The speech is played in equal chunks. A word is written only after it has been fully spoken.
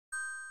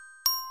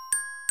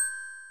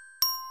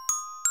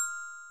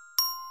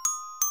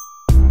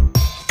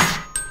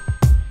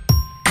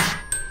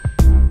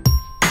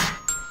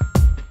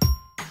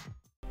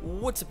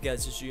What's up,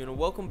 guys? It's Gio, and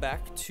welcome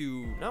back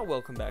to,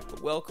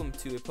 welcome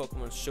to a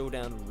Pokemon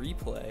Showdown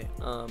replay.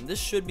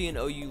 This should be an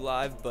OU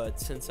live, but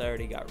since I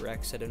already got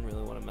Rex, I didn't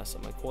really want to mess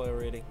up my coil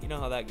rating. You know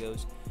how that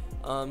goes.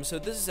 So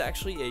this is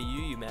actually a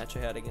UU match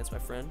I had against my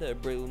friend,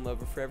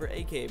 BreloomLover4Ever,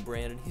 aka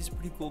Brandon. He's a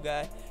pretty cool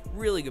guy,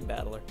 really good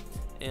battler.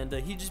 And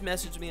he just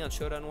messaged me on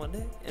Showdown one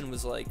day and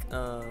was like,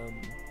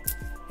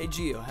 hey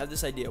Gio, I have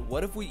this idea.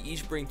 What if we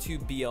each bring 2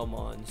 BL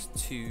Mons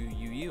to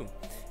UU?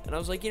 And I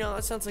was like, you know,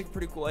 that sounds like a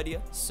pretty cool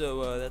idea.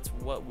 So that's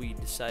what we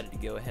decided to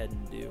go ahead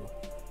and do.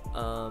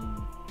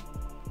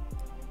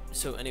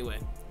 So anyway,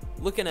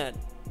 looking at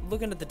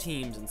the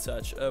teams and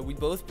such, we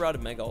both brought a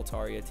Mega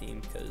Altaria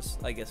team because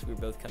I guess we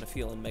were both kind of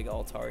feeling Mega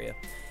Altaria.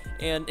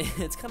 And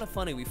it's kind of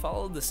funny, we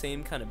followed the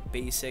same kind of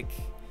basic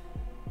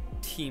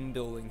team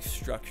building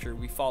structure.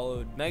 We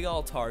followed Mega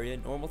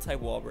Altaria, normal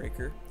type Wall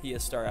Breaker. He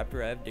has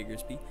Staraptor, I have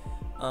Diggersby.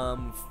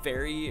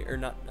 Fairy, or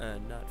not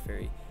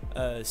Fairy,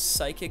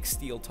 Psychic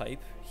Steel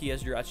type, he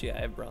has Jirachi, I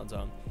have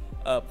Bronzong.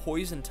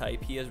 Poison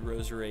type, he has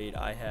Roserade,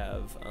 I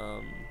have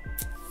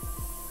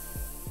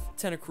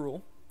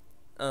Tentacruel.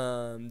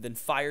 Then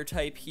Fire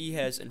type, he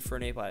has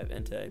Infernape, I have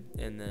Entei,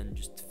 and then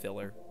just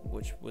Filler,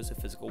 which was a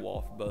physical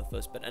wall for both of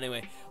us. But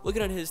anyway,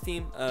 looking at his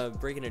team,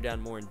 breaking it down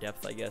more in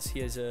depth, I guess,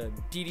 he has a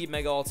DD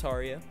Mega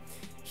Altaria,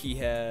 he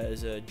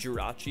has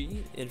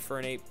Jirachi,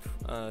 Infernape,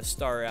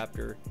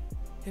 Staraptor,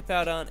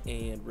 Hippowdon,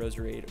 and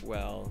Roserade.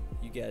 Well,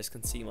 you guys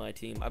can see my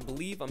team. I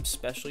believe I'm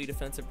specially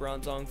defensive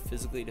Bronzong,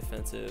 physically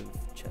defensive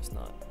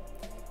Chestnut.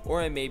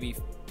 Or I may be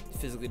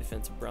physically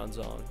defensive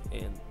Bronzong,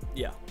 and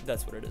yeah,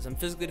 that's what it is. I'm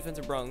physically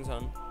defensive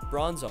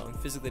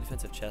Bronzong, physically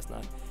defensive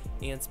Chestnut,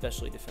 and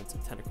specially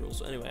defensive Tentacruel.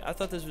 So anyway, I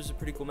thought this was a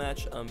pretty cool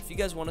match. If you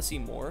guys want to see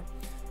more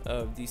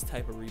of these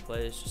type of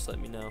replays, just let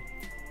me know.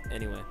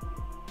 Anyway,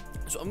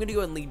 so I'm going to go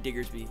ahead and lead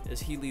Diggersby as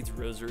he leads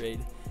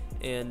Roserade.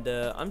 And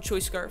I'm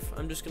Choice Scarf.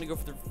 I'm just going to go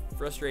for the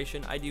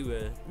Frustration. I do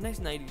a nice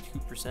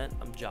 92%.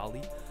 I'm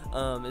jolly.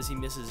 As he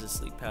misses his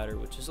Sleep Powder,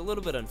 which is a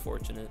little bit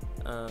unfortunate.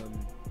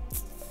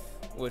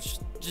 Which,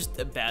 just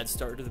a bad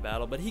start to the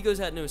battle. But he goes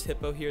out into his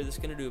Hippo here. This is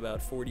going to do about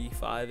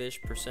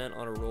 45-ish%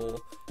 on a roll.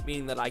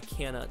 Meaning that I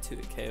cannot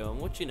 2-hit KO him,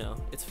 which, you know,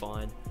 it's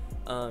fine.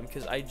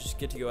 Because I just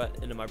get to go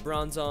out into my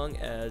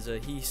Bronzong as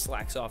he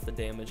slacks off the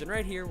damage. And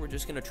right here, we're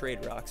just going to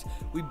trade rocks.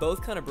 We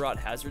both kind of brought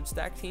Hazard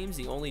Stack teams.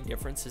 The only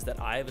difference is that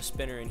I have a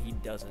spinner and he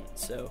doesn't.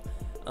 So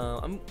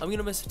I'm going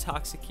to miss a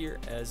Toxic here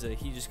as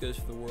he just goes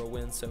for the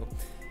Whirlwind. So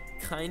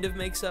kind of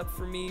makes up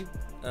for me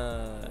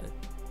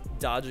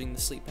dodging the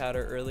Sleep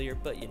Powder earlier.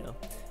 But, you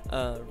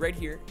know, right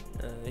here,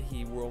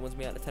 he Whirlwinds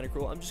me out of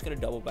Tentacruel. I'm just going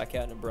to double back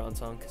out into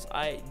Bronzong because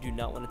I do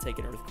not want to take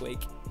an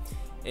Earthquake.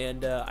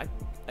 And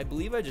I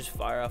believe I just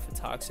fire off a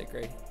Toxic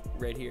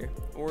right here,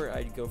 or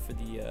I'd go for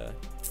the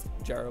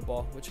Gyro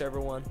Ball, whichever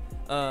one.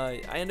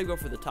 I end up going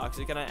for the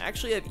Toxic, and I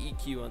actually have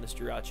EQ on this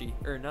Jirachi,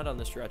 or not on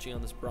this Jirachi,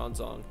 on this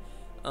Bronzong,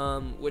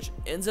 which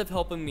ends up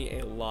helping me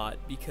a lot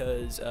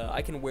because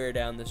I can wear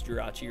down this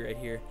Jirachi right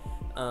here.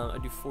 I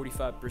do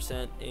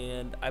 45%,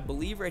 and I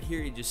believe right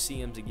here he just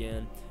CMs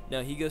again.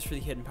 No, he goes for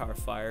the Hidden Power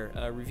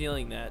Fire,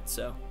 revealing that.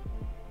 So,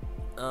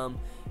 and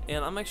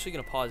I'm actually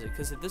gonna pause it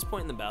because at this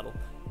point in the battle,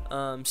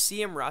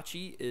 CM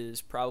Rachi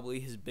is probably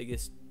his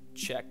biggest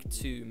check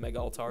to Mega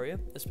Altaria,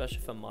 especially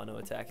if I'm mono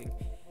attacking.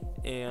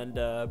 And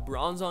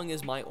Bronzong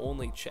is my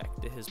only check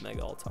to his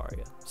Mega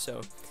Altaria.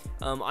 So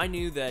I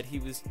knew that he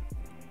was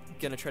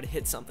going to try to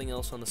hit something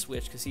else on the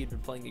switch because he had been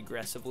playing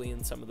aggressively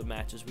in some of the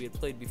matches we had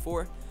played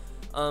before.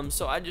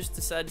 So I just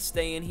decided to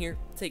stay in here,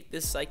 take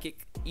this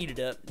Psychic, eat it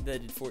up. That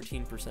did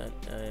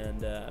 14%.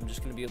 And I'm just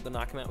going to be able to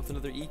knock him out with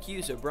another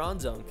EQ. So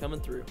Bronzong coming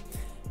through.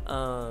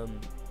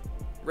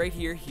 Right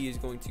here, he is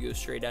going to go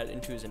straight out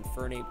into his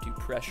Infernape to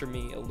pressure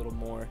me a little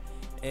more.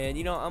 And,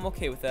 you know, I'm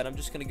okay with that. I'm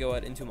just going to go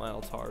out into my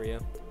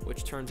Altaria,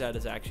 which turns out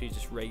is actually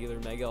just regular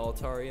Mega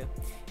Altaria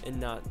and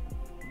not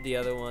the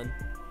other one.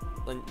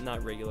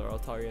 Not regular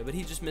Altaria, but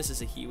he just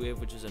misses a Heat Wave,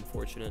 which is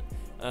unfortunate.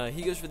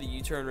 He goes for the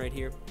U-turn right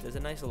here. There's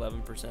a nice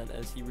 11%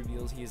 as he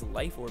reveals he is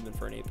Life Orb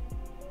Infernape.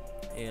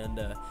 And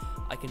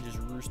I can just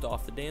roost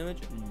off the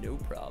damage, no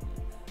problem.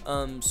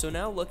 So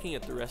now looking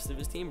at the rest of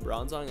his team,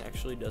 Bronzong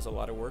actually does a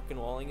lot of work in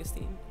walling his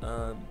team.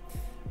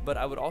 But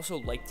I would also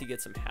like to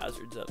get some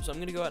hazards up. So I'm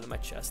going to go out into my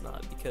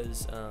Chestnut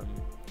because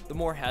the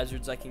more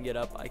hazards I can get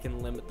up, I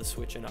can limit the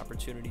switch-in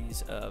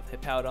opportunities of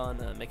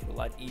Hippowdon, make it a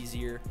lot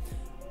easier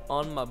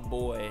on my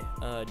boy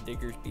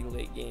Diggersby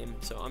late game.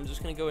 So I'm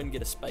just going to go ahead and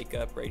get a spike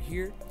up right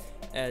here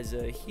as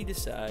he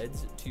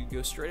decides to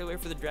go straight away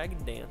for the Dragon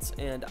Dance.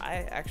 And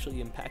I actually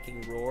am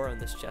packing Roar on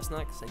this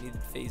Chestnut because I needed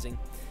phasing.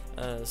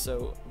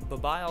 So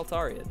bye-bye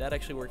Altaria. That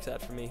actually works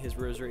out for me. His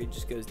Roserade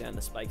just goes down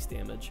to Spike's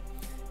damage.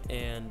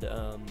 And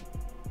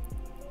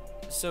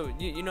so,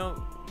 you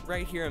know,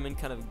 right here I'm in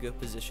kind of a good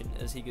position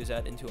as he goes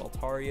out into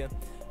Altaria,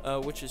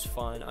 which is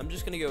fine. I'm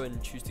just going to go ahead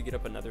and choose to get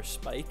up another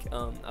Spike.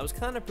 I was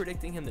kind of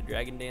predicting him to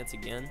Dragon Dance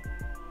again,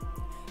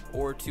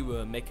 or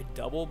to make a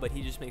double, but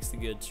he just makes the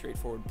good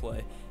straightforward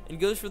play and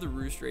goes for the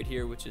Roost right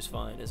here, which is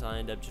fine as I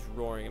end up just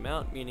roaring him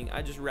out, meaning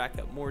I just rack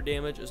up more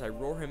damage as I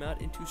roar him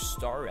out into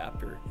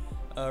Staraptor.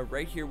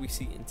 Right here we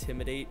see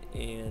Intimidate,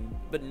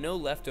 but no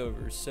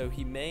leftovers, so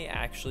he may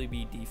actually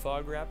be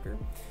Defog Raptor,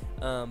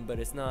 but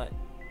it's not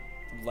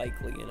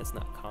likely and it's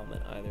not common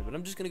either. But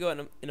I'm just going to go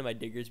into my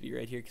Diggersby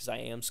right here because I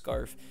am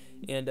Scarf,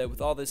 and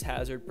with all this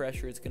hazard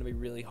pressure, it's going to be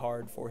really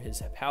hard for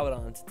his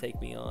Hippowdon to take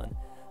me on.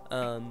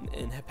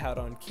 And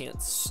Hippowdon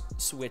can't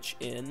switch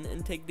in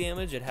and take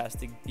damage, it has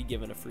to be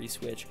given a free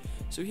switch.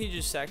 So he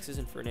just sacks his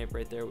Infernape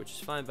right there, which is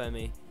fine by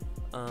me.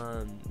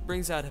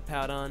 Brings out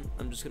Hippowdon.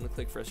 I'm just going to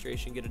click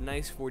Frustration, get a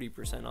nice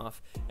 40%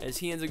 off, as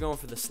he ends up going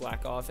for the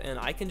slack off, and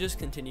I can just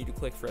continue to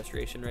click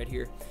Frustration right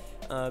here,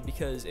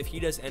 because if he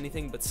does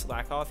anything but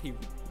slack off, he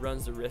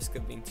runs the risk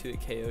of being 2-hit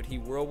KO'd. He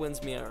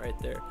whirlwinds me out right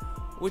there,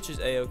 which is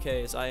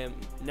a-okay, as I am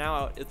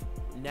now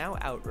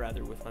out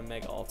with my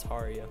Mega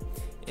Altaria.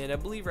 And I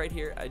believe right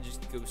here I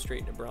just go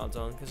straight into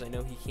Bronzong because I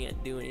know he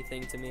can't do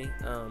anything to me.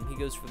 He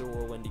goes for the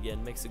Whirlwind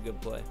again, makes a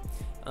good play,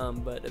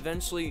 but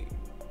eventually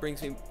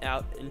brings me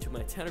out into my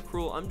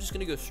Tentacruel. I'm just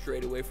going to go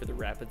straight away for the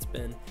Rapid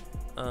Spin.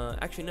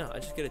 Actually, no, I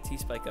just get a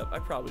T-Spike up. I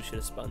probably should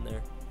have spun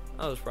there.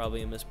 That was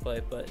probably a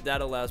misplay, but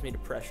that allows me to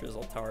pressure his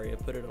Altaria,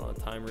 put it on a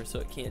timer so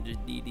it can't just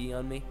DD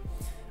on me.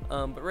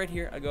 But right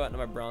here, I go out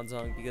into my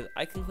Bronzong because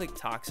I can click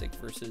Toxic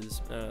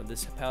versus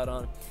this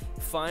Hippowdon.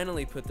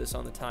 Finally put this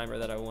on the timer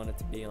that I want it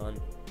to be on,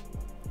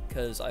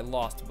 because I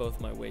lost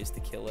both my ways to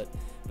kill it.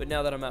 But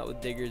now that I'm out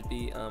with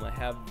Diggersby, I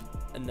have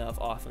enough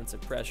offensive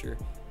pressure.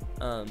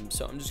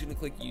 So I'm just going to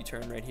click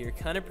U-turn right here,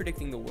 kind of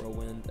predicting the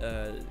Whirlwind,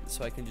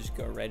 so I can just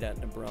go right out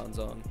into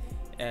Bronzong,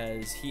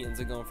 as he ends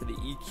up going for the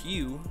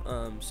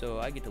EQ, so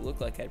I get to look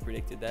like I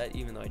predicted that,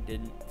 even though I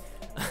didn't.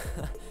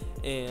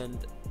 And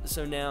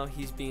so now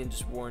he's being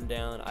just worn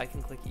down. I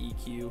can click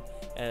EQ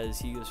as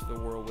he goes for the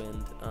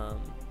Whirlwind.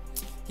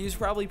 He was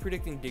probably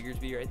predicting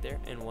Diggersby right there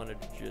and wanted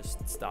to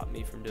just stop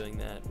me from doing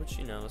that, which,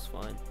 you know, is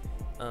fine,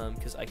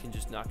 because I can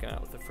just knock him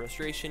out with a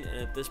Frustration, and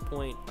at this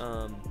point,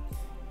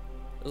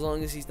 as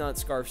long as he's not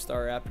Scarf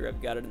Star Raptor, I've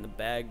got it in the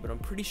bag, but I'm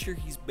pretty sure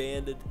he's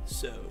banded,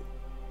 so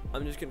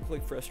I'm just going to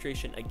click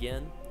Frustration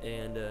again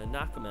and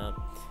knock him out,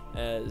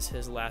 as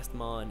his last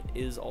Mon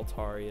is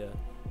Altaria,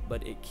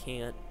 but it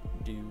can't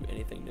do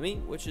anything to me,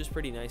 which is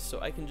pretty nice.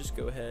 So I can just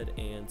go ahead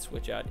and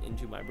switch out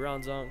into my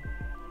Bronzong,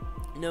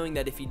 knowing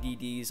that if he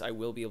DDs, I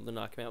will be able to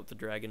knock him out with the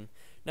Dragon.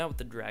 Not with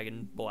the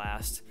Dragon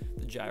Blast,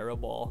 the Gyro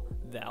Ball,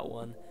 that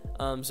one.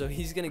 So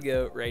he's going to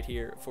go right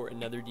here for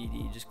another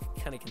DD, just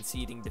kind of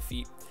conceding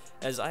defeat,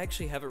 as I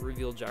actually haven't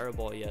revealed Gyro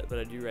Ball yet, but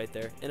I do right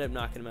there. End up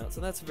knocking him out,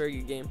 so that's a very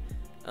good game.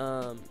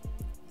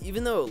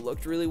 Even though it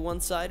looked really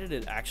one-sided,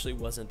 it actually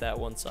wasn't that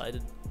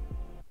one-sided.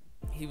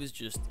 He was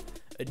just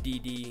a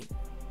DD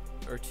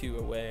or two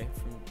away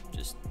from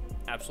just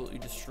absolutely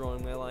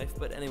destroying my life.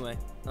 But anyway,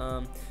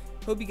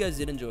 hope you guys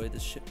did enjoy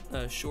this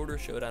shorter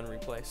Showdown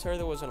replay. Sorry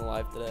that wasn't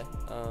live today.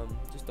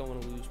 Just don't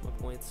want to lose my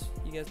points.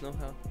 You guys know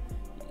how.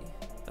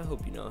 I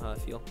hope you know how I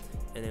feel.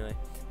 Anyway,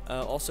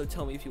 also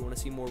tell me if you want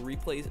to see more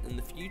replays in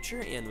the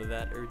future. And with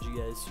that, urge you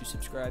guys to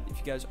subscribe if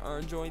you guys are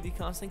enjoying the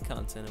constant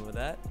content. And with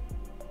that,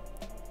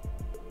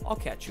 I'll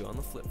catch you on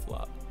the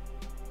flip-flop.